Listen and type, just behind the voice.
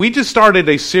We just started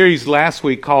a series last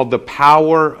week called The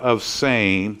Power of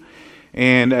Saying.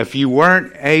 And if you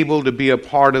weren't able to be a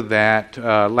part of that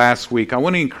last week, I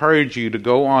want to encourage you to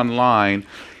go online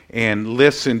and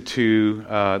listen to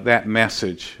that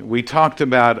message. We talked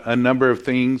about a number of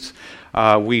things.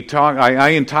 I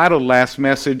entitled last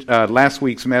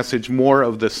week's message, More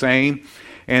of the Same,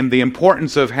 and the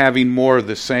importance of having more of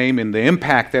the same and the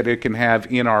impact that it can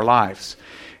have in our lives.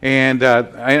 And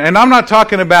I'm not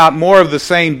talking about more of the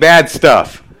same bad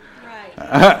stuff,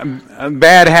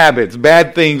 bad habits,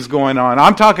 bad things going on.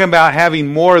 I'm talking about having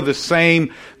more of the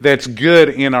same that's good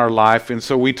in our life. And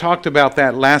so we talked about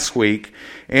that last week.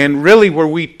 And really where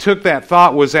we took that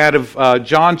thought was out of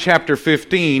John chapter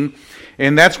 15.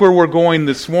 And that's where we're going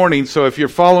this morning. So if you're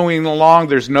following along,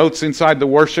 there's notes inside the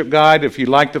worship guide if you'd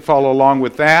like to follow along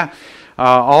with that.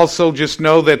 Also, just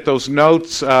know that those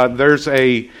notes, there's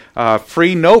a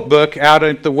free notebook out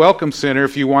at the Welcome Center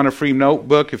if you want a free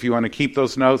notebook, if you want to keep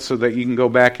those notes so that you can go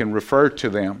back and refer to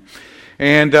them.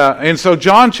 And so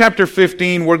John chapter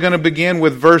 15, we're going to begin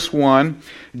with verse 1.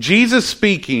 Jesus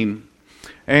speaking,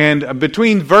 and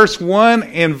between verse 1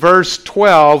 and verse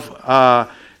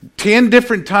 12, 10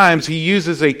 different times he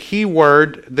uses a key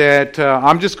word that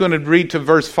I'm just going to read to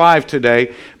verse 5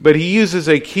 today, but he uses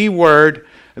a key word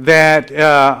that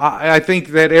I think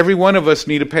that every one of us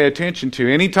need to pay attention to.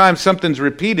 Anytime something's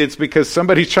repeated, it's because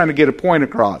somebody's trying to get a point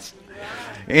across.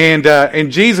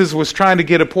 And Jesus was trying to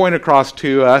get a point across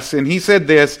to us, and he said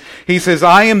this. He says,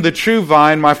 I am the true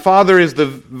vine, my Father is the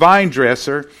vine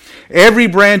dresser. Every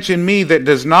branch in me that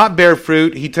does not bear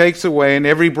fruit, he takes away, and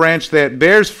every branch that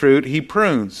bears fruit, he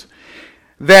prunes,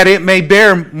 that it may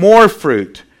bear more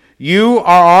fruit. You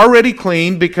are already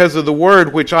clean because of the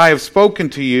word which I have spoken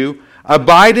to you.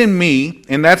 Abide in me,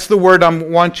 and that's the word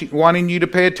I'm wanting you to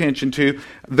pay attention to,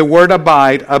 the word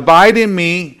abide. Abide in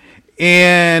me,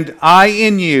 and I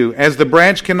in you, as the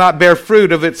branch cannot bear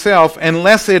fruit of itself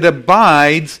unless it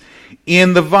abides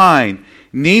in the vine.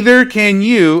 Neither can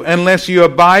you unless you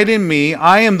abide in me.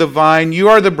 I am the vine, you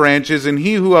are the branches, and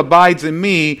he who abides in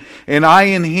me, and I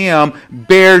in him,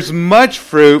 bears much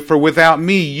fruit, for without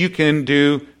me you can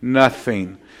do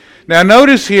nothing. Now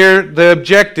notice here the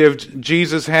objective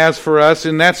Jesus has for us,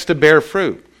 and that's to bear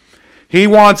fruit. He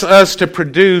wants us to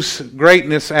produce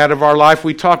greatness out of our life.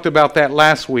 We talked about that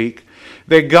last week,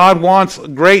 that God wants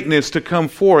greatness to come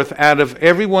forth out of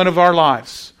every one of our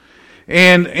lives.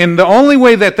 And the only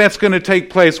way that that's going to take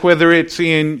place, whether it's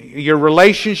in your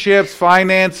relationships,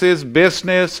 finances,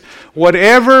 business,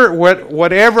 whatever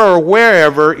or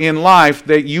wherever in life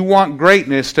that you want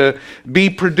greatness to be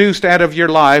produced out of your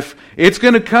life, it's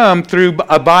going to come through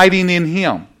abiding in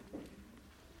Him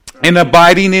and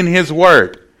abiding in His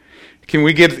Word. Can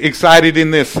we get excited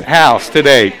in this house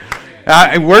today?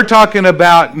 We're talking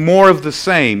about more of the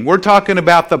same. We're talking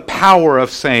about the power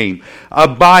of saying,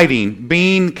 abiding,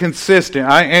 being consistent.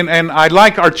 And I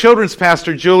like our children's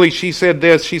pastor, Julie, she said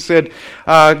this. She said,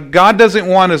 God doesn't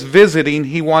want us visiting,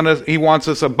 He wants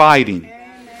us abiding.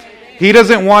 He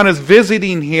doesn't want us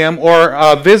visiting Him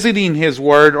or visiting His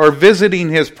Word or visiting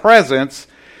His presence.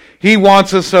 He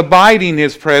wants us abiding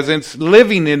His presence,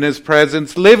 living in His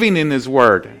presence, living in His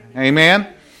Word.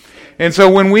 Amen? And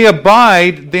so when we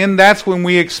abide, then that's when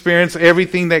we experience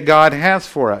everything that God has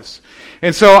for us.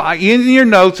 And so in your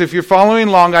notes, if you're following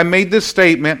along, I made this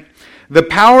statement. The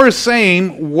power of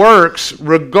saying works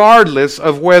regardless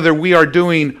of whether we are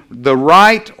doing the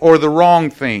right or the wrong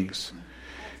things.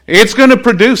 It's going to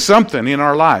produce something in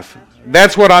our life.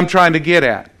 That's what I'm trying to get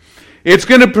at. It's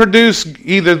going to produce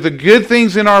either the good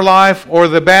things in our life or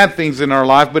the bad things in our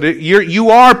life, but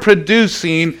you are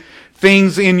producing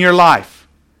things in your life.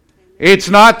 It's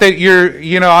not that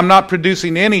I'm not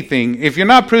producing anything. If you're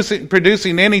not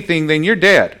producing anything, then you're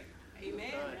dead.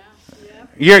 Amen.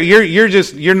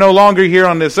 You're no longer here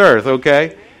on this earth,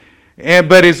 okay?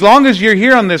 But as long as you're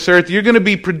here on this earth, you're going to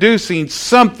be producing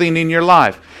something in your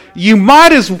life. You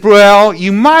might as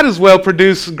well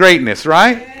produce greatness,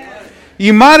 right?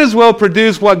 You might as well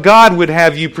produce what God would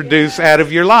have you produce out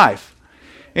of your life.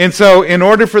 And so in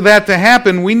order for that to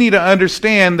happen, we need to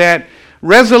understand that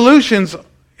resolutions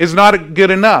is not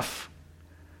good enough.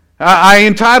 I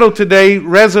entitled today,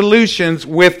 Resolutions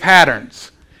with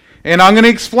Patterns. And I'm going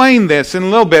to explain this in a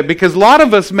little bit because a lot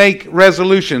of us make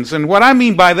resolutions. And what I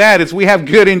mean by that is we have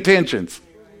good intentions.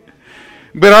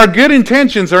 But our good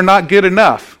intentions are not good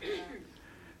enough.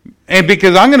 And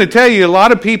because I'm going to tell you, a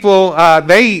lot of people,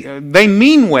 they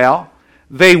mean well,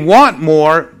 they want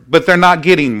more, but they're not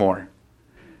getting more.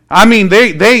 I mean,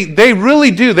 they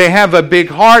really do. They have a big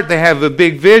heart. They have a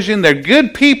big vision. They're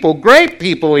good people, great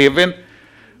people even.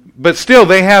 But still,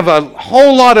 they have a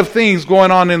whole lot of things going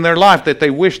on in their life that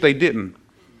they wish they didn't.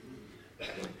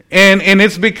 And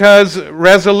it's because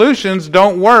resolutions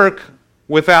don't work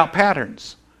without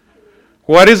patterns.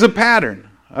 What is a pattern?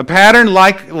 A pattern,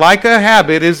 like a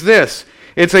habit, is this.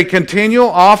 It's a continual,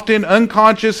 often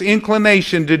unconscious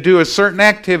inclination to do a certain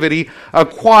activity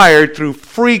acquired through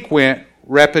frequent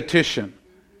repetition.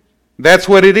 That's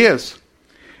what it is.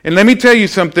 And let me tell you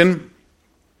something.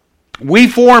 We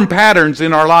form patterns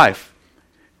in our life.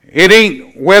 It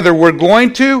ain't whether we're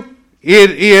going to, it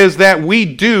is that we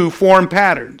do form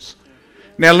patterns.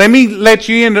 Now let me let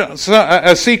you in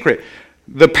a secret.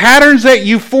 The patterns that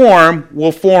you form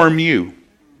will form you.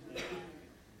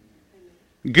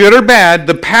 Good or bad,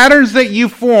 the patterns that you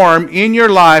form in your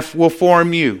life will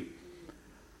form you.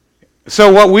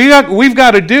 So what we've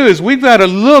got to do is we've got to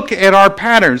look at our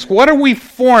patterns. What are we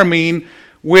forming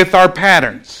with our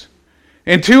patterns?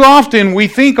 And too often we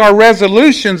think our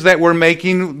resolutions that we're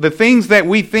making, the things that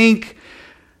we think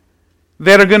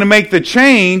that are going to make the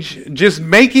change, just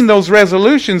making those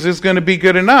resolutions is going to be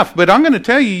good enough. But I'm going to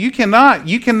tell you, you cannot,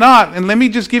 and let me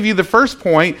just give you the first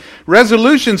point,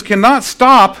 resolutions cannot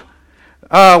stop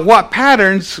what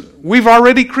patterns we've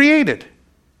already created.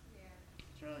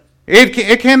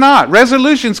 It cannot.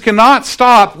 Resolutions cannot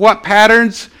stop what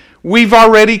patterns we've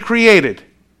already created.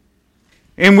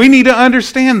 And we need to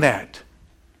understand that.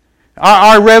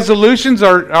 Our resolutions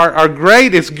are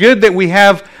great. It's good that we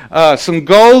have some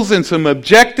goals and some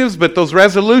objectives, but those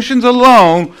resolutions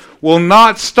alone will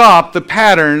not stop the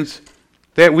patterns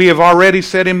that we have already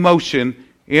set in motion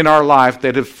in our life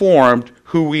that have formed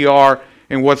who we are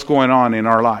and what's going on in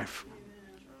our life.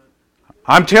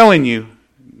 I'm telling you,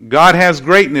 God has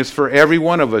greatness for every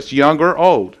one of us, young or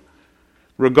old.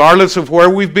 Regardless of where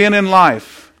we've been in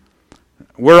life,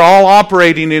 we're all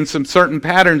operating in some certain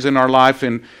patterns in our life,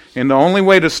 and the only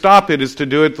way to stop it is to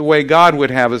do it the way God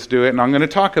would have us do it, and I'm going to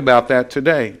talk about that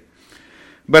today.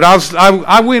 But I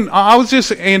was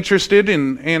just interested,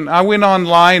 and I went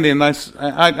online, and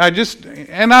I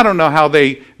don't know how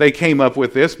they came up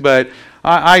with this, but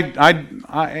I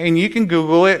and you can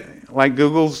Google it, like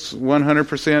Google's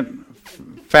 100%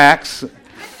 facts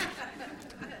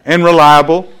and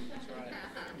reliable.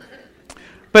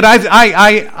 But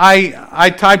I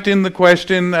typed in the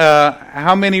question,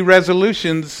 how many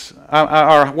resolutions,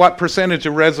 or what percentage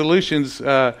of resolutions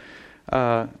are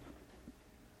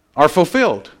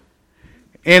fulfilled?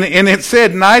 And it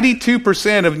said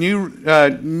 92% of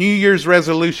New Year's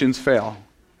resolutions fail.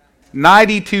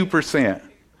 92%.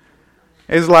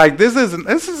 It's like, this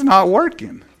is not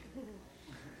working.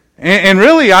 And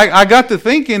really, I got to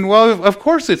thinking, well, of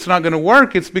course it's not going to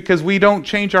work. It's because we don't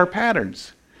change our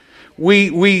patterns.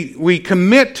 We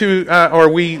commit to, or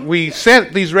we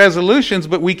set these resolutions,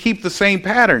 but we keep the same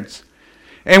patterns.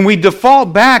 And we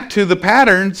default back to the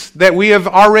patterns that we have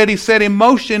already set in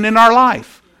motion in our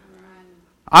life.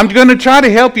 I'm going to try to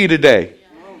help you today.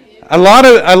 A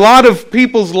lot of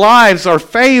people's lives are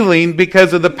failing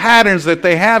because of the patterns that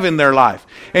they have in their life.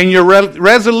 And your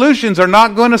resolutions are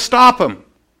not going to stop them.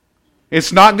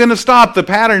 It's not going to stop the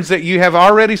patterns that you have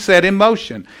already set in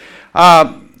motion.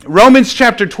 Romans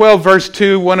chapter 12, verse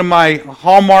 2, one of my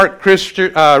hallmark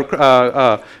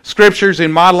scriptures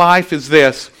in my life is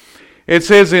this. It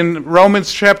says in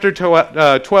Romans chapter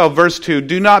 12, verse 2,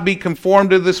 do not be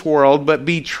conformed to this world, but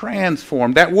be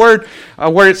transformed. That word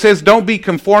where it says don't be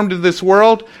conformed to this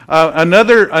world,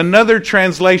 another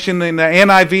translation in the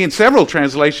NIV and several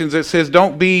translations, it says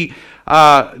don't be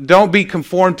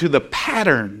conformed to the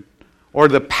pattern or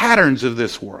the patterns of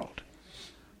this world.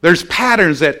 There's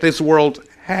patterns that this world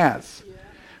has.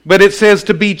 But it says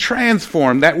to be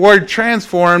transformed. That word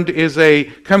transformed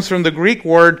comes from the Greek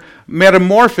word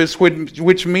metamorphosis,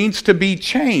 which means to be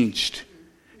changed.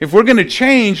 If we're going to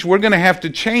change, we're going to have to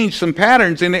change some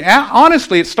patterns. And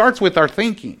honestly, it starts with our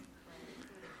thinking.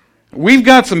 We've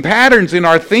got some patterns in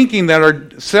our thinking that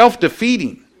are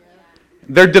self-defeating.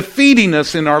 They're defeating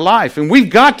us in our life. And we've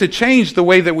got to change the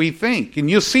way that we think. And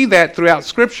you'll see that throughout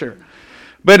Scripture.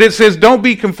 But it says, don't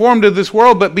be conformed to this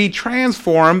world, but be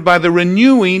transformed by the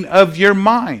renewing of your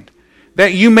mind,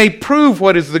 that you may prove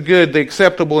what is the good, the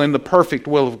acceptable, and the perfect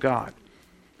will of God.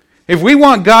 If we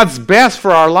want God's best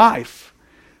for our life,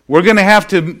 we're going to have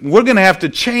to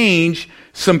change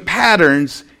some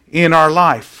patterns in our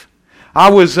life. I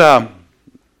was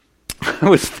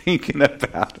thinking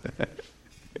about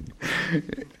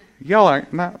it.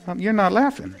 You're not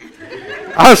laughing.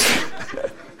 I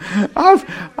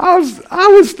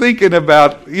was thinking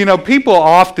about, people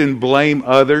often blame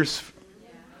others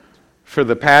for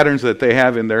the patterns that they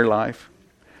have in their life.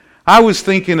 I was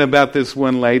thinking about this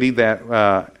one lady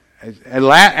that At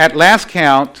last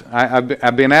count,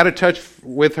 I've been out of touch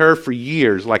with her for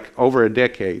years, like over a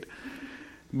decade.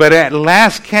 But at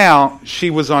last count, she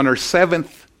was on her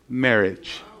 7th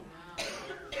marriage.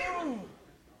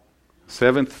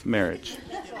 7th marriage.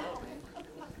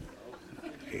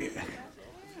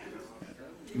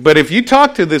 But if you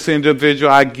talk to this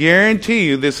individual, I guarantee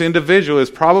you this individual is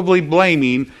probably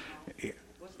blaming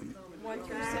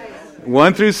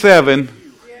 1 through 7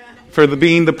 for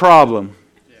being the problem.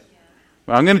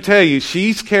 But I'm going to tell you,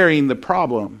 she's carrying the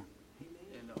problem.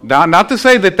 Not to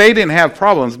say that they didn't have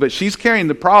problems, but she's carrying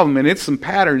the problem, and it's some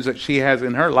patterns that she has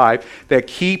in her life that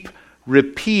keep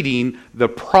repeating the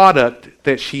product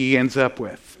that she ends up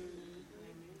with.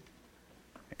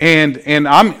 And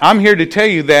I'm here to tell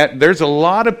you that there's a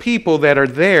lot of people that are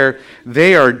there.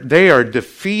 They are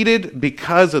defeated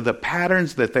because of the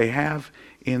patterns that they have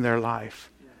in their life.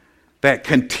 That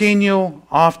continual,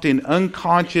 often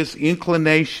unconscious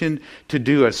inclination to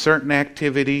do a certain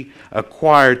activity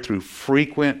acquired through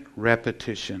frequent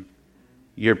repetition.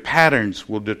 Your patterns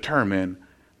will determine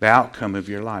the outcome of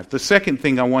your life. The second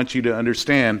thing I want you to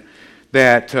understand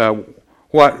that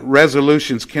what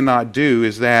resolutions cannot do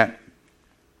is that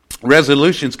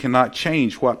resolutions cannot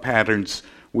change what patterns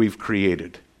we've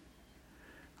created.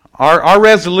 Our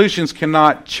resolutions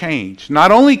cannot change.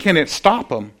 Not only can it stop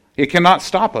them, it cannot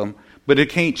stop them, but it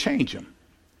can't change them.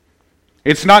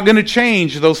 It's not going to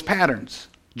change those patterns,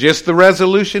 just the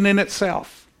resolution in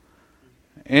itself.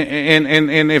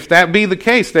 And if that be the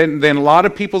case, then a lot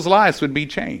of people's lives would be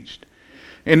changed.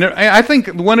 And I think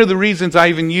one of the reasons I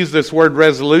even use this word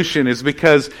resolution is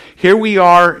because here we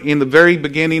are in the very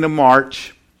beginning of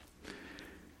March.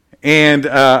 And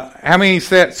how many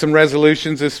set some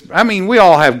resolutions? We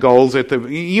all have goals.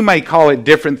 You may call it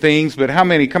different things, but how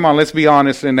many? Come on, let's be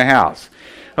honest in the house.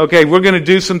 Okay, we're going to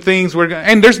do some things.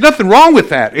 And there's nothing wrong with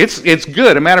that. It's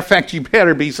good. As a matter of fact, you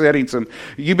better be setting some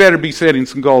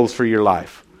goals for your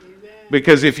life.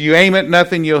 Because if you aim at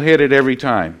nothing, you'll hit it every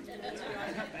time.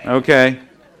 Okay?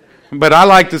 But I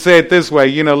like to say it this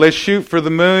way, let's shoot for the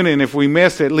moon, and if we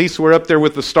miss, at least we're up there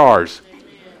with the stars.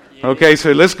 Okay,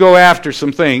 so let's go after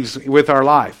some things with our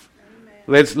life.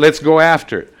 Let's go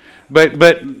after it.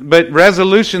 But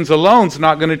resolutions alone is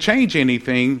not going to change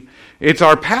anything. It's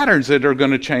our patterns that are going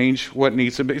to change what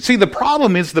needs to be. See, the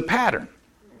problem is the pattern.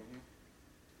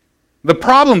 The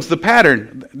problem's the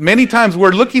pattern. Many times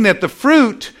we're looking at the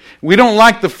fruit. We don't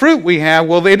like the fruit we have.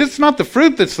 Well, it's not the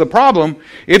fruit that's the problem.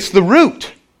 It's the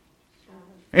root.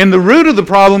 And the root of the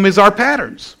problem is our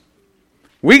patterns.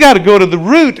 We got to go to the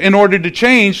root in order to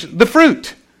change the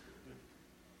fruit.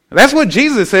 That's what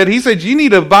Jesus said. He said, you need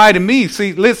to abide in me.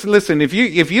 See, listen, if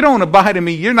you don't abide in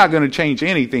me, you're not going to change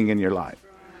anything in your life.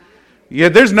 Yeah,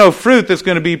 there's no fruit that's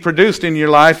going to be produced in your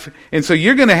life, and so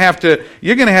you're going to have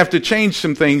to change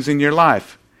some things in your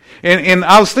life. And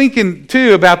I was thinking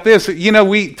too about this.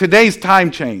 Today's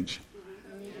time change.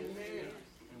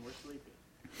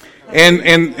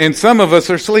 And some of us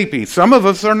are sleepy. Some of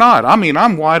us are not.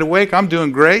 I'm wide awake. I'm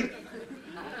doing great.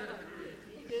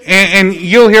 And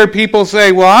you'll hear people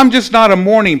say, well, I'm just not a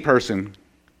morning person.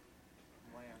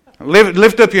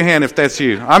 Lift up your hand if that's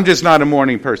you. I'm just not a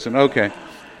morning person. Okay.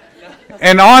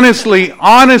 And honestly,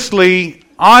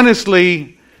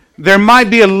 there might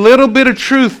be a little bit of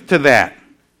truth to that.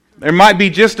 There might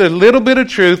be just a little bit of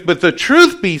truth, but the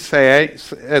truth be said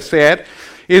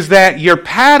is that your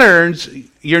patterns,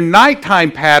 your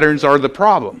nighttime patterns are the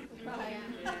problem.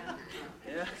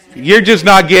 You're just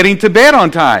not getting to bed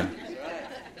on time.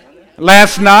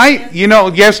 Last night,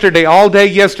 all day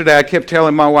yesterday, I kept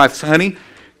telling my wife, honey,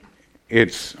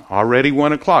 it's already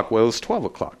 1 o'clock. Well, it's 12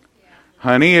 o'clock.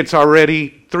 Honey, it's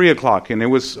already 3 o'clock, and it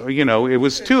was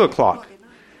 2 o'clock.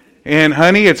 And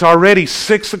honey, it's already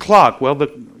 6 o'clock. Well,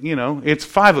 it's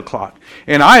 5 o'clock.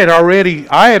 And I had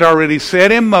already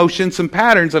set in motion some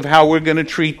patterns of how we're going to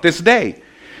treat this day.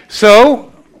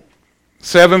 So,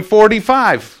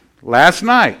 7:45 last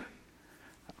night,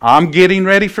 I'm getting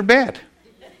ready for bed.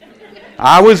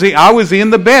 I was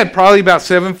in the bed probably about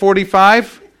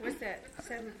 7:45. Was that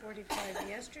 7:45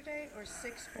 yesterday or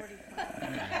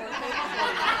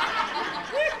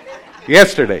 6:45?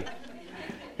 Yesterday.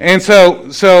 And so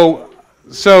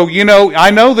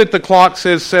I know that the clock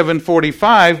says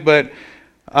 7:45, but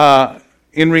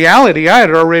in reality, I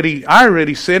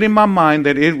already said in my mind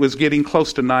that it was getting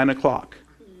close to 9 o'clock.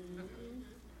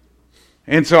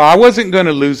 And so I wasn't going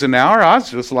to lose an hour. I was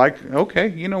just like, okay,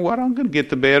 you know what? I'm going to get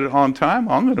to bed on time.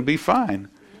 I'm going to be fine.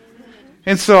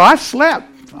 And so I slept.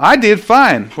 I did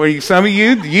fine. Where some of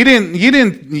you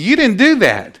didn't do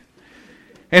that.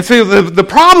 And so the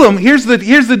problem, here's the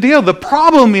deal. The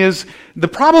problem is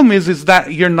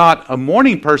that you're not a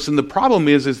morning person. The problem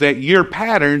is that your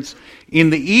patterns in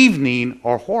the evening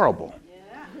are horrible.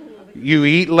 You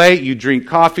eat late, you drink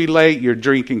coffee late, you're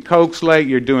drinking Cokes late,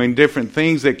 you're doing different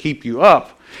things that keep you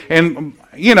up. And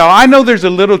I know there's a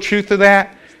little truth to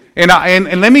that.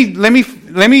 And let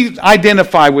me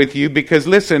identify with you, because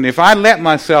listen, if I let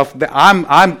myself, I'm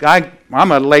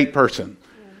a late person.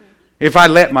 If I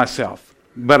let myself.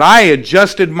 But I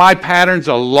adjusted my patterns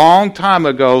a long time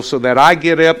ago so that I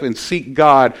get up and seek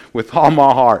God with all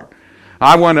my heart.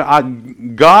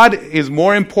 God is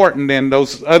more important than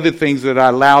those other things that I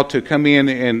allow to come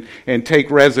in and take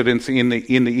residence in the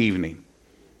evening.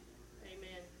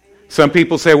 Amen. Some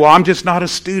people say, well, I'm just not a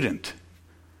student.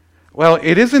 Well,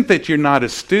 it isn't that you're not a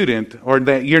student or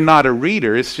that you're not a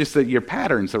reader. It's just that your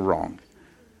patterns are wrong.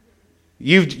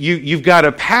 You've got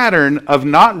a pattern of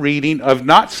not reading, of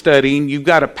not studying. You've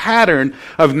got a pattern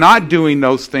of not doing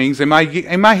those things. Am I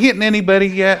hitting anybody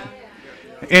yet?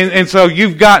 And so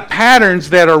you've got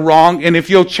patterns that are wrong, and if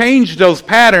you'll change those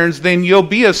patterns, then you'll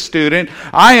be a student.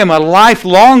 I am a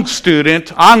lifelong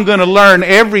student. I'm going to learn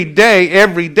every day,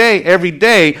 every day, every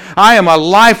day. I am a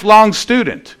lifelong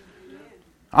student.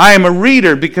 I am a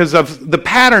reader because of the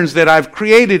patterns that I've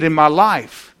created in my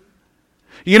life.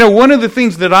 One of the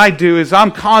things that I do is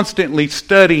I'm constantly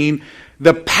studying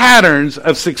the patterns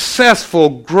of successful,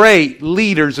 great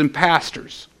leaders and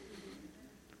pastors.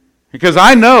 Because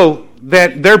I know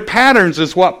that their patterns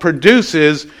is what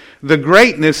produces the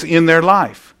greatness in their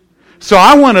life. So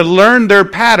I want to learn their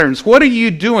patterns. What are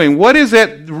you doing? What is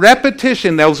that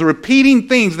repetition, those repeating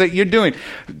things that you're doing?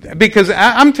 Because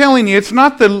I'm telling you, it's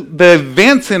not the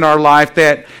events in our life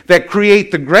that create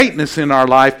the greatness in our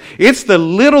life. It's the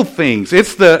little things.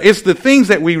 It's the things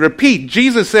that we repeat.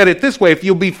 Jesus said it this way: if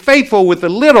you'll be faithful with the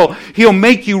little, He'll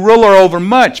make you ruler over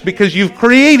much, because you're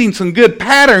creating some good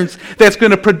patterns that's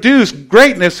going to produce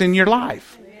greatness in your life.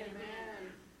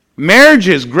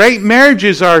 Great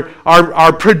marriages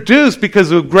are produced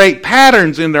because of great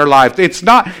patterns in their life. It's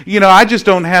not, I just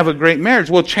don't have a great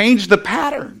marriage. Well, change the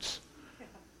patterns.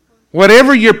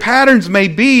 Whatever your patterns may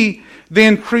be,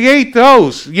 then create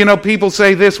those. People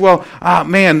say this, well,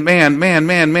 man,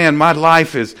 my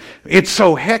life it's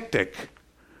so hectic.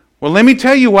 Well, let me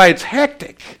tell you why it's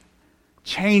hectic.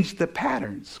 Change the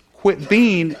patterns. Quit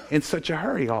being in such a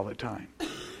hurry all the time.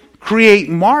 Create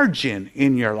margin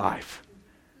in your life.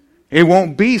 It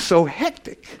won't be so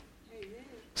hectic.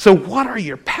 So what are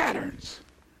your patterns?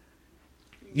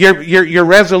 Your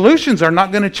resolutions are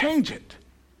not going to change it.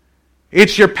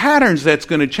 It's your patterns that's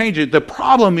going to change it. The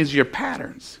problem is your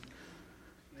patterns.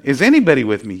 Is anybody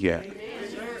with me yet?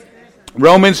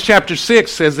 Romans chapter 6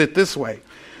 says it this way.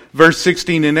 Verse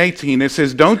 16 and 18. It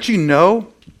says, don't you know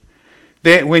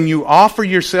that when you offer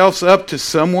yourselves up to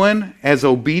someone as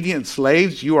obedient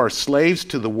slaves, you are slaves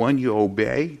to the one you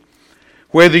obey?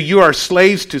 Whether you are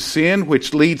slaves to sin,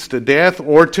 which leads to death,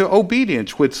 or to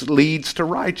obedience, which leads to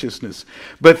righteousness.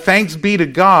 But thanks be to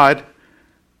God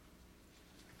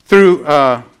through...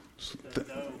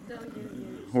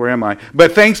 where am I?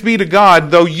 But thanks be to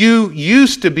God, though you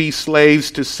used to be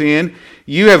slaves to sin,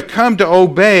 you have come to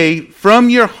obey from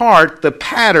your heart the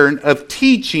pattern of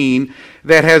teaching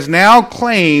that has now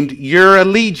claimed your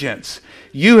allegiance.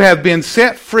 You have been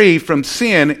set free from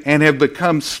sin and have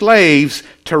become slaves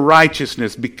to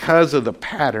righteousness because of the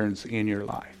patterns in your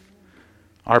life.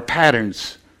 Our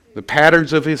patterns, the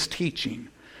patterns of His teaching.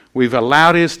 We've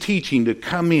allowed His teaching to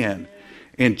come in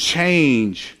and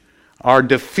change our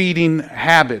defeating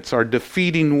habits, our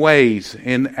defeating ways.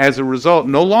 And as a result,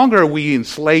 no longer are we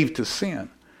enslaved to sin.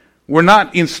 We're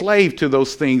not enslaved to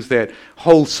those things that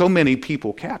hold so many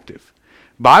people captive.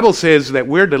 Bible says that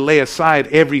we're to lay aside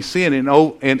every sin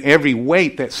and every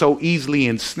weight that so easily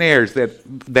ensnares,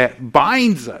 that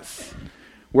binds us.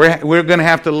 We're going to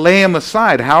have to lay them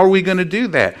aside. How are we going to do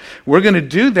that? We're going to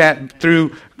do that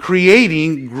through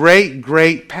creating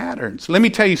great patterns. Let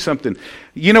me tell you something.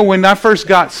 When I first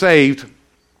got saved,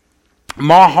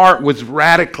 my heart was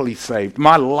radically saved.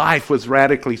 My life was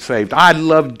radically saved. I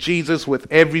loved Jesus with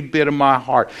every bit of my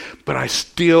heart, but I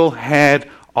still had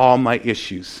all my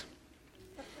issues.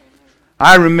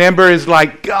 I remember it's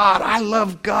like, God, I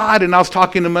love God. And I was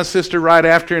talking to my sister right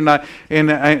after, and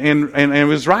it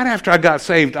was right after I got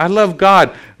saved. I love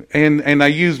God. And I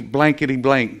used blankety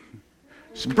blank.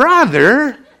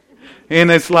 Brother.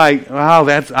 And it's like, wow,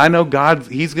 I know God,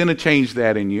 He's going to change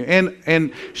that in you.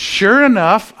 And sure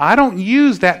enough, I don't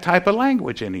use that type of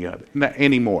language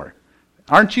anymore.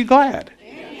 Aren't you glad?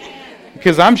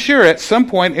 Because I'm sure at some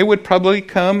point it would probably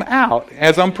come out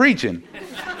as I'm preaching.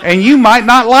 And you might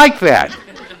not like that.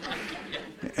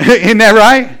 Isn't that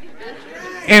right?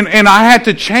 And I had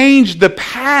to change the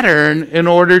pattern in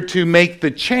order to make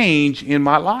the change in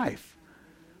my life.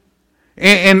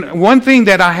 And one thing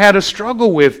that I had to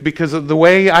struggle with because of the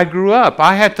way I grew up,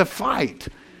 I had to fight.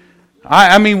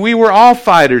 I mean, we were all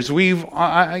fighters. We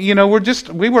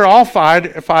were all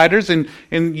fighters, and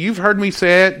you've heard me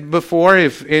say it before.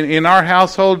 If in our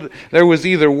household there was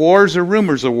either wars or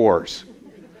rumors of wars,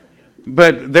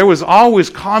 but there was always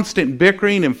constant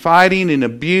bickering and fighting and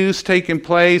abuse taking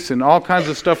place and all kinds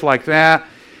of stuff like that.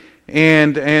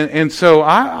 And so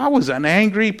I was an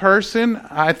angry person.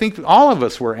 I think all of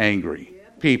us were angry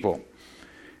people.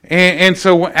 And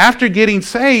so after getting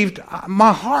saved,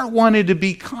 my heart wanted to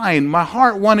be kind. My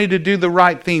heart wanted to do the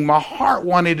right thing. My heart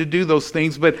wanted to do those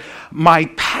things. But my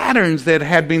patterns that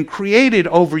had been created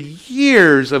over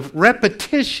years of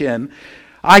repetition,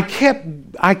 I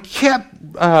kept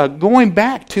going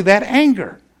back to that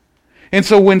anger. And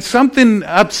so when something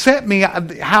upset me,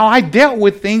 how I dealt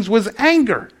with things was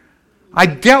anger. I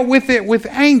dealt with it with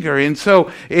anger, and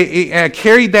so I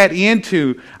carried that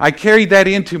into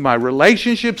my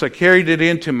relationships. I carried it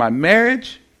into my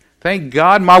marriage. Thank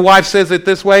God. My wife says it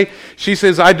this way. She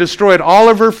says, I destroyed all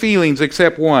of her feelings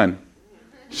except one.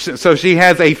 So she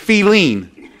has a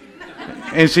feeling.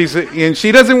 And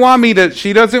she doesn't want me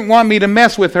to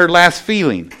mess with her last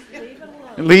feeling.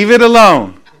 Leave it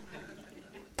alone.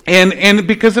 And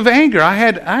because of anger, I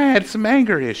had some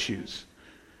anger issues.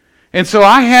 And so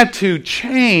I had to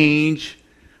change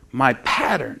my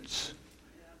patterns.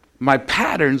 My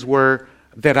patterns were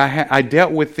that I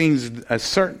dealt with things a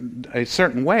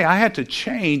certain way. I had to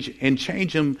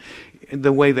change them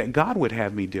the way that God would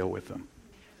have me deal with them.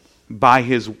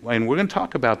 And we're going to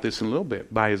talk about this in a little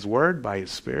bit, by His Word, by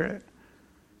His Spirit.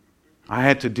 I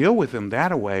had to deal with them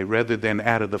that way rather than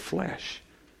out of the flesh.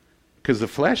 Because the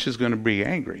flesh is going to be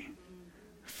angry.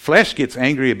 Flesh gets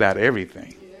angry about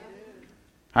everything.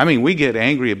 I mean, we get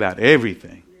angry about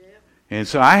everything. And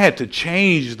so I had to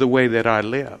change the way that I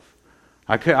live.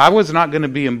 I was not going to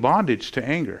be in bondage to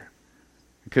anger,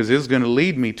 because it was going to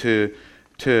lead me to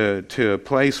a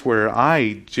place where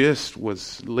I just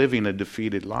was living a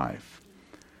defeated life.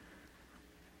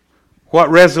 What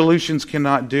resolutions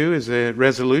cannot do is that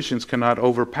resolutions cannot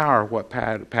overpower what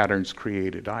patterns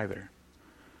created either.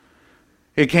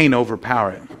 It can't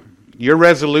overpower it. Your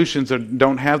resolutions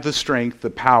don't have the strength,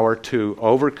 the power to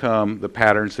overcome the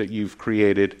patterns that you've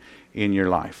created in your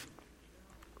life.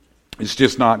 It's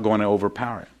just not going to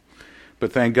overpower it.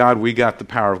 But thank God we got the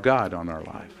power of God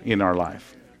in our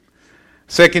life.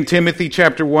 2 Timothy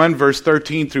chapter 1, verse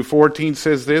 13 through 14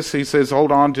 says this. He says,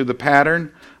 hold on to the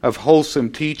pattern of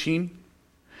wholesome teaching,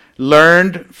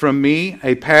 learned from me,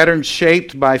 a pattern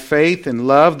shaped by faith and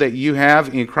love that you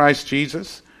have in Christ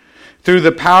Jesus. Through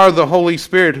the power of the Holy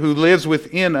Spirit who lives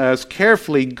within us,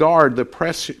 carefully guard the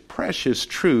precious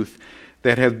truth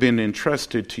that has been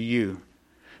entrusted to you.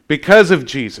 Because of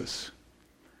Jesus.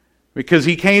 Because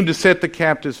He came to set the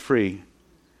captives free.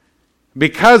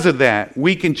 Because of that,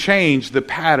 we can change the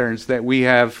patterns that we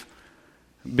have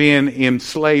been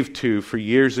enslaved to for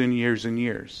years and years and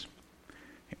years.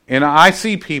 And I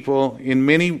see people in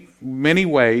many, many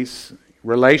ways,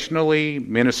 relationally,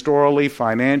 ministerially,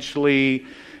 financially,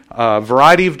 a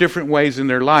variety of different ways in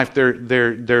their life.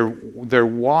 They're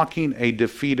walking a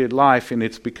defeated life, and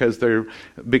it's because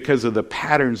of the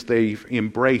patterns they've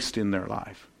embraced in their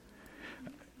life.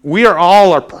 We are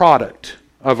all a product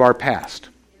of our past.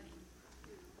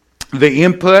 The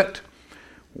input,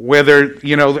 whether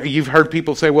you've heard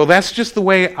people say, "Well, that's just the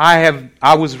way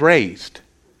I was raised."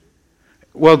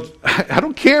 Well, I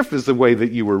don't care if it's the way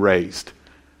that you were raised.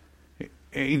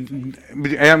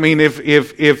 I mean,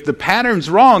 if the pattern's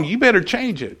wrong, you better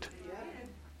change it.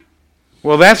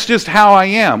 Well, that's just how I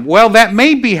am. Well, that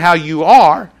may be how you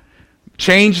are.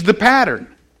 Change the pattern.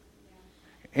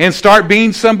 And start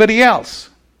being somebody else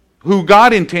who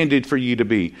God intended for you to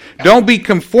be. Don't be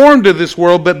conformed to this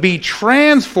world, but be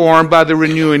transformed by the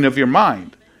renewing of your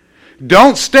mind.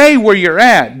 Don't stay where you're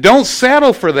at. Don't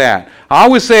settle for that. I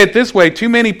always say it this way: too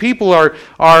many people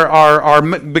are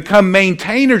become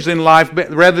maintainers in life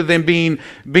rather than being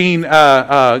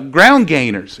ground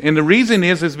gainers. And the reason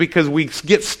is because we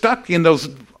get stuck in those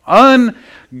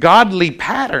ungodly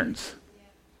patterns.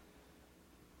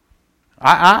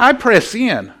 I press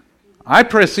in. I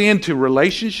press into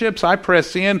relationships. I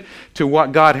press in to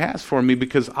what God has for me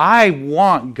because I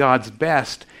want God's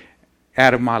best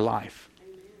out of my life.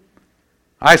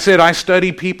 I said, I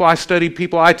study people. I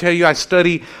tell you, I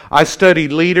study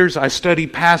leaders. I study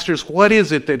pastors. What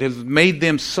is it that has made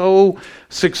them so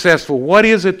successful? What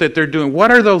is it that they're doing?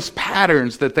 What are those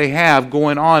patterns that they have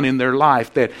going on in their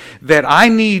life that I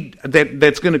need,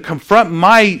 that's going to confront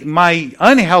my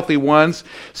unhealthy ones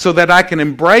so that I can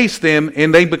embrace them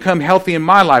and they become healthy in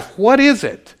my life? What is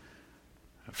it?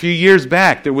 A few years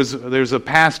back, there's a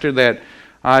pastor that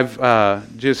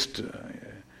I've just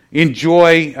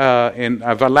enjoy, and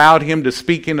I've allowed him to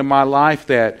speak into my life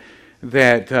that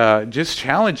just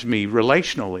challenged me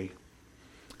relationally.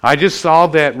 I just saw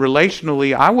that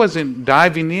relationally, I wasn't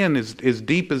diving in as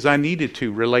deep as I needed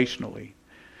to relationally.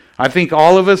 I think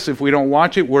all of us, if we don't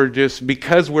watch it, we're just,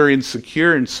 because we're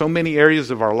insecure in so many areas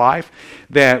of our life,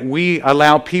 that we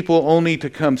allow people only to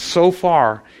come so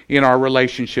far in our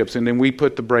relationships, and then we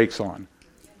put the brakes on.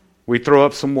 We throw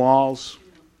up some walls.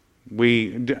 A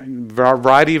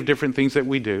variety of different things that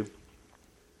we do.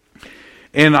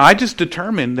 And I just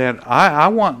determined that I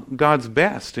want God's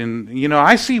best. And,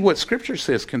 I see what Scripture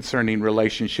says concerning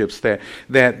relationships, that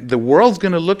the world's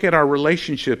going to look at our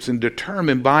relationships and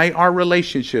determine by our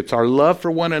relationships, our love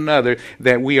for one another,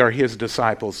 that we are His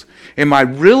disciples. Am I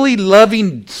really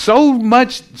loving so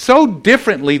much, so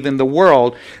differently than the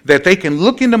world, that they can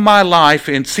look into my life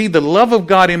and see the love of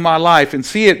God in my life and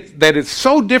see it, that it's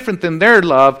so different than their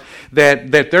love,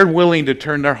 that they're willing to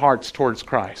turn their hearts towards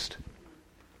Christ?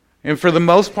 And for the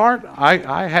most part,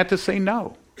 I had to say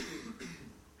no.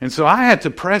 And so I had to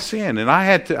press in, and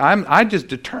I just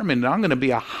determined that I'm going to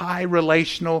be a high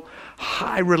relational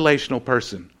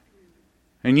person.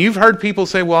 And you've heard people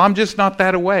say, well, I'm just not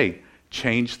that way.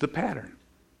 Change the pattern.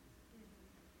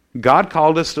 God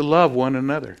called us to love one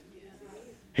another.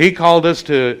 He called us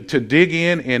to dig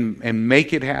in and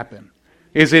make it happen.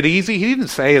 Is it easy? He didn't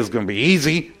say it's going to be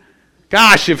easy.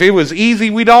 Gosh, if it was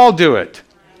easy, we'd all do it.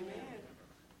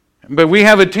 But we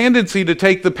have a tendency to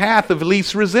take the path of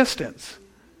least resistance.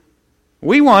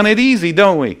 We want it easy,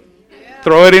 don't we? Yeah.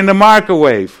 Throw it in the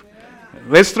microwave. Yeah.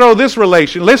 Let's throw this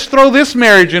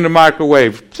marriage in the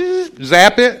microwave.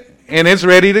 Zap it, and it's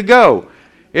ready to go.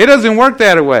 It doesn't work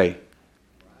that way.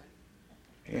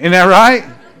 Isn't that right?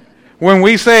 When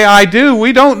we say I do,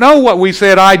 we don't know what we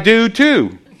said I do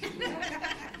to.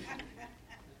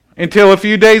 Until a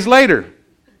few days later.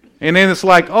 And then it's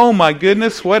like, oh my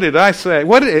goodness, what did I say?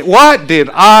 What did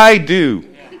I do?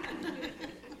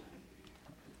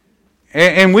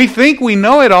 And we think we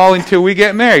know it all until we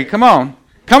get married. Come on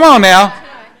now.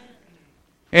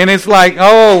 And it's like,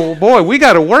 oh boy, we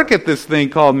got to work at this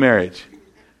thing called marriage.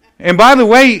 And by the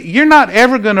way, you're not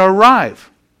ever going to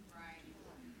arrive.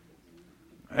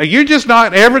 You're just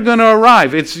not ever going to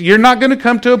arrive. You're not going to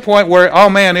come to a point where, oh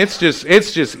man, it's just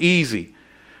easy.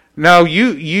 No,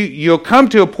 you'll come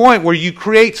to a point where you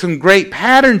create some great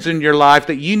patterns in your life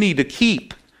that you need to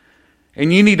keep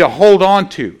and you need to hold on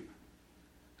to.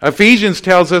 Ephesians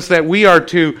tells us that we are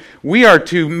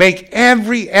to make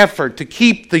every effort to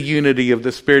keep the unity of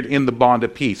the Spirit in the bond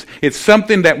of peace. It's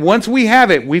something that once we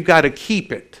have it, we've got to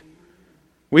keep it.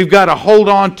 We've got to hold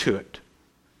on to it.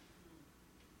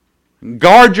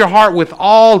 Guard your heart with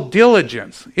all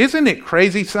diligence. Isn't it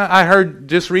crazy? I heard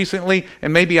just recently,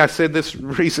 and maybe I said this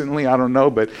recently, I don't know,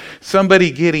 but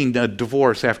somebody getting a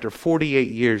divorce after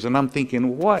 48 years. And I'm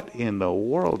thinking, what in the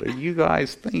world are you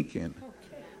guys thinking?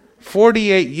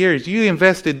 48 years. You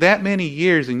invested that many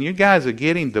years and you guys are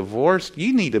getting divorced?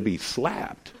 You need to be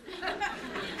slapped.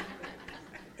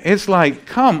 It's like,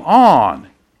 come on.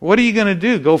 What are you going to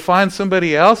do? Go find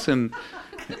somebody else? And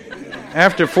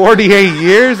after 48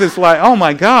 years, it's like, oh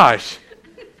my gosh.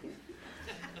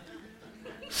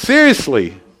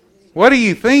 Seriously, what are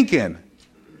you thinking?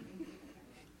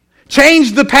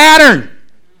 Change the pattern.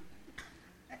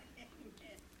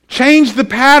 Change the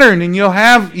pattern and you'll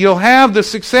have the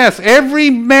success. Every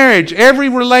marriage, every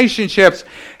relationship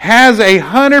has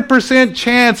 100%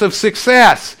 chance of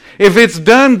success if it's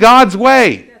done God's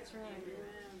way.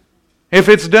 If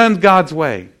it's done God's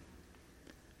way.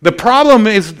 The problem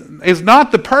is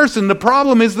not the person, the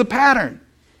problem is the pattern.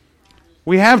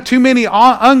 We have too many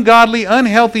ungodly,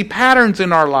 unhealthy patterns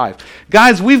in our life.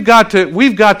 Guys, we've got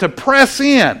to press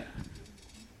in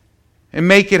and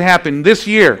make it happen this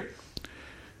year.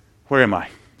 Where am I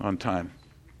on time?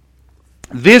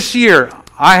 This year,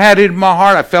 I had it in my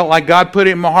heart, I felt like God put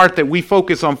it in my heart that we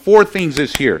focus on 4 things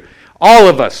this year. All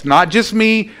of us, not just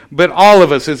me, but all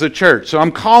of us as a church. So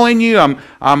I'm calling you,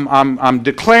 I'm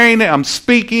declaring it, I'm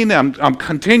speaking, I'm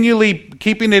continually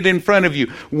keeping it in front of you.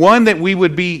 One, that we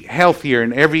would be healthier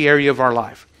in every area of our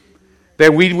life.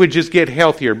 That we would just get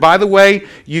healthier. By the way,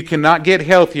 you cannot get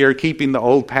healthier keeping the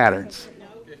old patterns.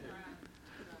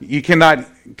 You cannot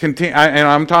continue, and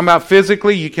I'm talking about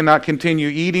physically, you cannot continue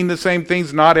eating the same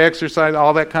things, not exercise,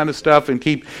 all that kind of stuff, and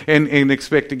keep and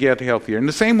expect to get healthier. In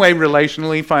the same way,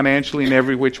 relationally, financially, in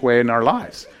every which way in our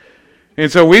lives.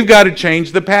 And so we've got to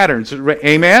change the patterns.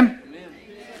 Amen?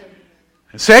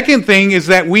 Second thing is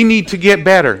that we need to get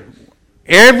better.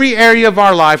 Every area of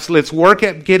our lives, let's work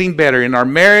at getting better. In our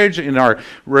marriage, in our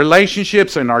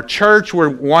relationships, in our church, we're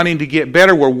wanting to get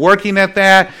better. We're working at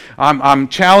that. I'm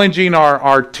challenging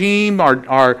our team,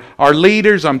 our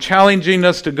leaders. I'm challenging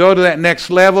us to go to that next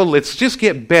level. Let's just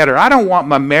get better. I don't want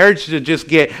my marriage to just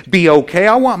be okay.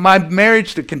 I want my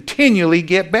marriage to continually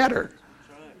get better.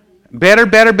 Better,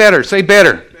 better, better. Say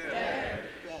better.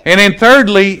 And then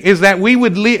thirdly is that we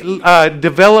would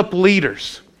develop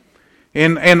leaders.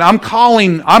 And I'm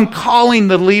calling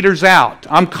the leaders out.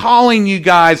 I'm calling you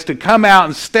guys to come out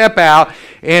and step out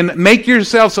and make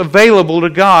yourselves available to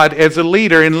God as a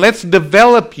leader. And let's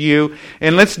develop you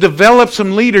and let's develop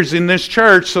some leaders in this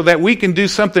church so that we can do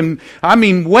something,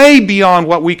 way beyond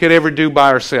what we could ever do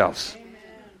by ourselves.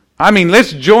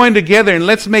 Let's join together and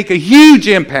let's make a huge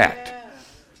impact.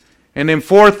 And then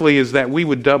fourthly is that we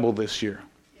would double this year.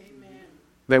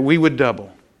 That we would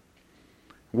double.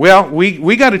 Well,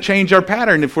 we got to change our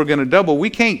pattern if we're going to double. We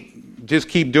can't just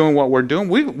keep doing what we're doing.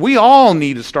 We all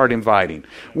need to start inviting.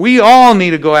 We all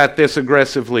need to go at this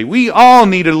aggressively. We all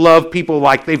need to love people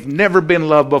like they've never been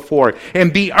loved before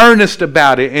and be earnest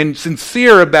about it and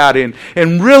sincere about it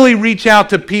and really reach out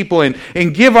to people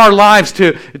and give our lives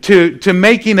to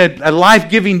making a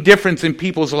life-giving difference in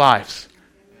people's lives.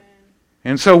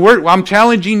 And so I'm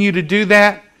challenging you to do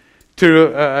that.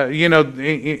 Out in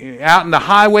the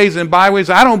highways and byways.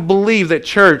 I don't believe that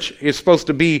church is supposed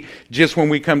to be just when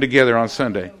we come together on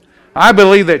Sunday. I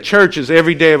believe that church is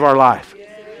every day of our life.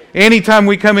 Anytime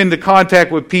we come into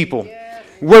contact with people,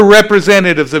 we're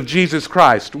representatives of Jesus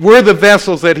Christ. We're the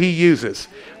vessels that He uses.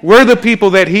 We're the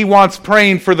people that He wants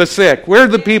praying for the sick. We're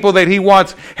the people that He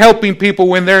wants helping people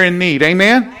when they're in need.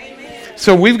 Amen?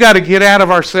 So we've got to get out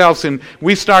of ourselves and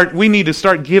we need to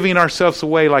start giving ourselves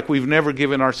away like we've never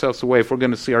given ourselves away if we're going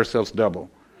to see ourselves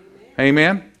double.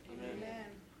 Amen?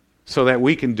 So that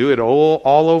we can do it all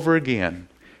over again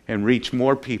and reach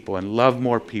more people and love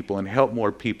more people and help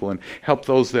more people and help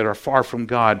those that are far from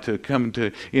God to come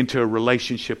into a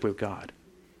relationship with God.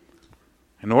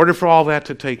 In order for all that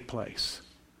to take place,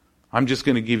 I'm just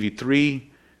going to give you 3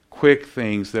 quick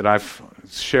things that I've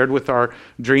shared with our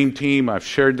dream team. I've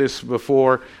shared this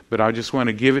before, but I just want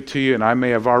to give it to you, and I may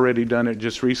have already done it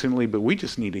just recently, but we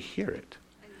just need to hear it.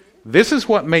 This is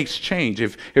what makes change.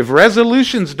 If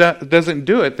resolutions doesn't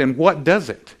do it, then what does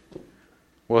it?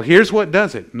 Well, here's what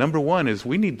does it. Number 1 is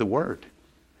we need the Word.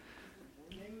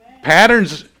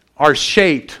 Patterns are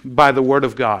shaped by the Word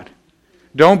of God.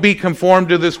 Don't be conformed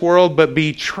to this world, but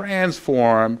be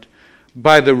transformed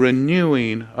by the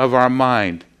renewing of our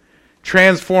mind.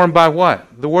 Transformed by what?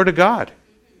 The Word of God.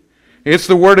 It's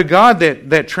the Word of God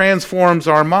that transforms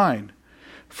our mind.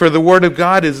 For the Word of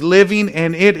God is living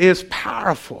and it is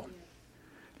powerful.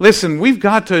 Listen, we've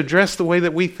got to address the way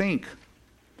that we think.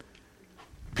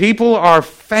 People are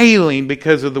failing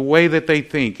because of the way that they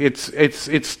think. It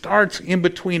starts in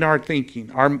between our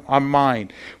thinking, our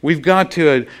mind. We've got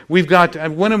to.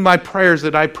 One of my prayers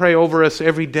that I pray over us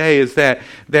every day is that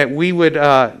we would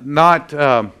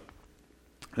not.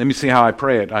 Let me see how I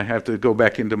pray it. I have to go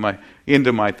back into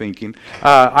my thinking.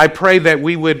 I pray that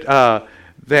we would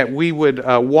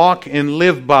walk and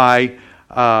live by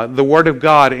the Word of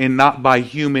God and not by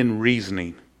human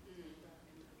reasoning.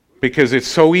 Because it's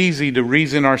so easy to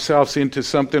reason ourselves into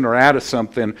something or out of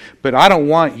something, but I don't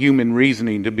want human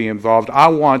reasoning to be involved. I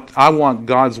want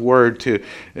God's Word to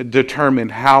determine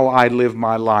how I live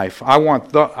my life. I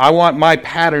want my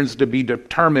patterns to be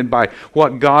determined by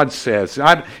what God says.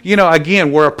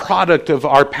 Again, we're a product of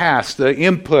our past, the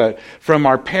input from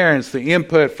our parents, the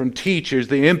input from teachers,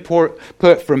 the input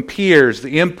from peers,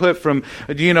 the input from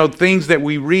things that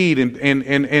we read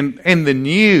and the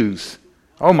news.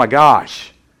 Oh my gosh.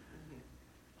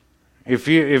 They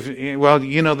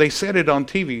said it on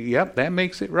TV. Yep, that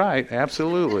makes it right.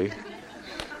 Absolutely.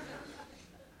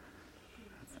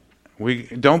 We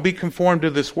don't be conformed to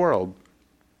this world.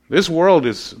 This world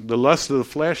is the lust of the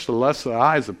flesh, the lust of the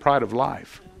eyes, the pride of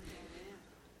life.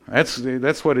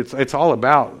 That's what it's all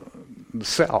about, the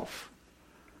self.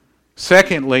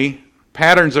 Secondly,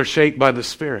 patterns are shaped by the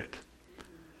Spirit.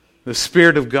 The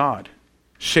Spirit of God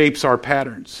shapes our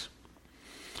patterns.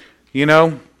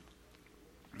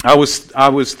 I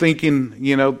was thinking,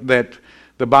 that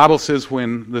the Bible says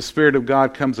when the Spirit of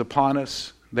God comes upon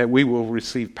us, that we will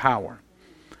receive power.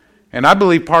 And I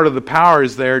believe part of the power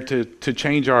is there to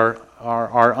change our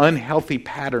our unhealthy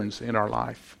patterns in our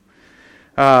life.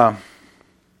 The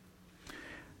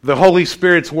Holy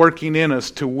Spirit's working in us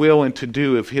to will and to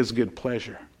do of His good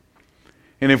pleasure.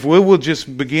 And if we will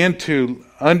just begin to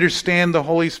understand the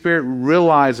Holy Spirit,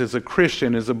 realize as a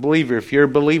Christian, as a believer, if you're a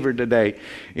believer today,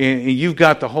 and you've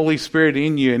got the Holy Spirit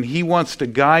in you, and He wants to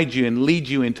guide you and lead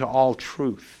you into all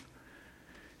truth.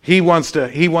 He wants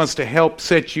to help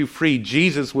set you free.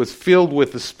 Jesus was filled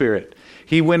with the Spirit.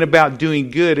 He went about doing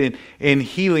good and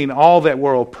healing all that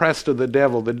were oppressed of the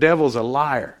devil. The devil's a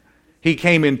liar. He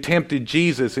came and tempted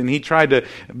Jesus, and he tried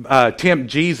to tempt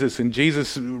Jesus, and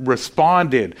Jesus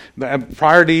responded.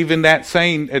 Prior to even that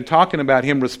saying, talking about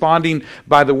him responding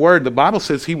by the word, the Bible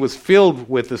says he was filled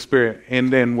with the Spirit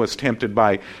and then was tempted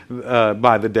by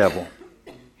the devil.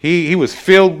 He was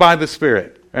filled by the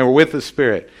Spirit, or with the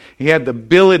Spirit. He had the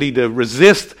ability to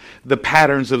resist the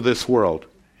patterns of this world.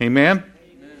 Amen?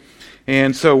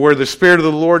 And so where the Spirit of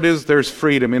the Lord is, there's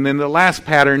freedom. And then the last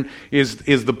pattern is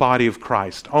the body of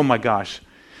Christ. Oh my gosh.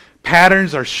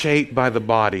 Patterns are shaped by the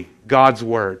body, God's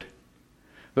Word.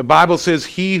 The Bible says,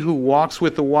 he who walks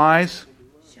with the wise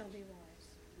Shall be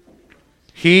wise.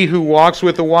 He who walks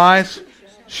with the wise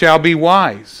shall be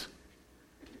wise.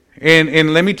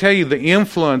 And let me tell you, the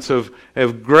influence of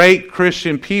great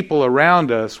Christian people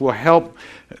around us will help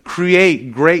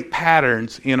create great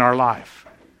patterns in our life.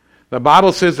 The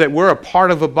Bible says that we're a part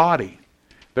of a body.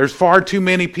 There's far too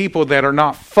many people that are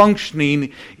not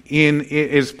functioning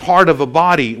as part of a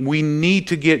body. We need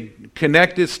to get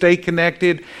connected, stay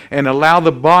connected, and allow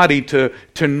the body to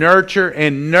nurture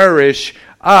and nourish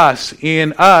us,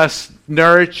 in us,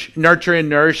 nurture and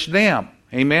nourish them.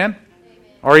 Amen?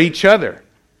 Or each other.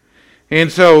 And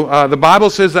so the Bible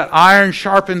says that iron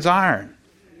sharpens iron.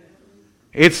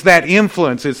 It's that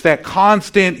influence. It's that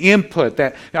constant input.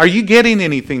 Are you getting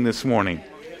anything this morning?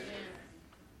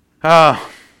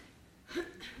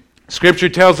 Scripture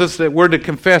tells us that we're to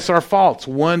confess our faults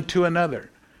one to another.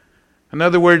 In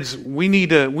other words, we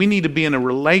need to be in a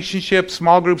relationship.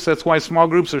 Small groups. That's why small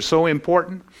groups are so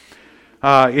important.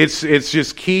 It's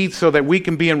just key so that we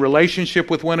can be in relationship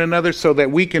with one another, so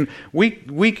that we can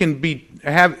be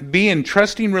in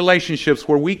trusting relationships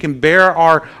where we can bear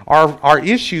our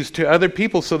issues to other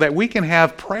people, so that we can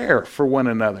have prayer for one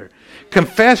another.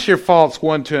 Confess your faults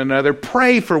one to another.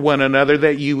 Pray for one another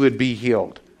that you would be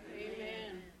healed.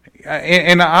 Amen.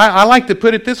 And I like to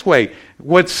put it this way: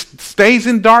 what stays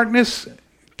in darkness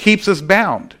keeps us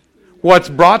bound. What's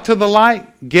brought to the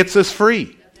light gets us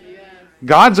free.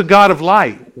 God's a God of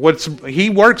light. He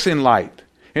works in light.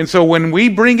 And so when we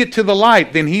bring it to the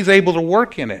light, then He's able to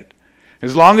work in it.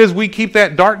 As long as we keep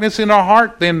that darkness in our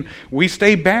heart, then we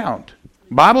stay bound.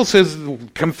 Bible says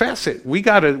confess it. We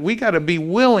gotta be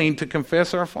willing to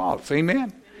confess our faults.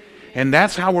 Amen. And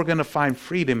that's how we're going to find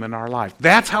freedom in our life.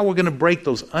 That's how we're going to break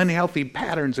those unhealthy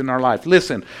patterns in our life.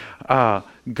 Listen,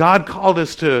 God called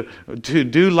us to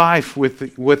do life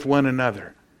with one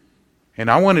another. And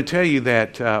I want to tell you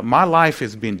that my life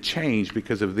has been changed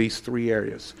because of these three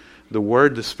areas: the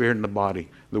Word, the Spirit, and the body.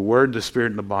 The Word, the Spirit,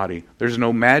 and the body. There's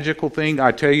no magical thing.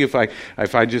 I tell you,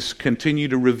 if I just continue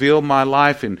to reveal my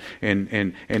life and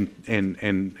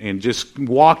just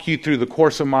walk you through the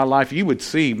course of my life, you would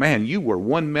see, man, you were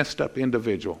one messed up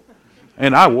individual.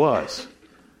 And I was.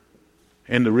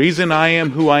 And the reason I am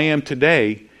who I am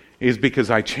today is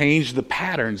because I changed the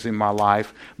patterns in my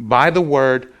life by the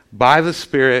Word, by the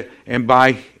Spirit, and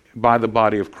by the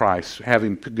body of Christ,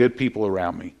 having good people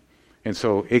around me. And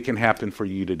so it can happen for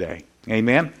you today.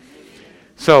 Amen?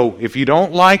 So if you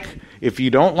don't like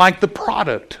the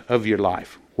product of your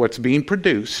life, what's being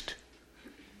produced,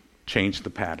 change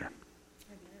the pattern.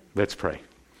 Let's pray.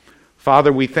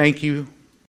 Father, we thank you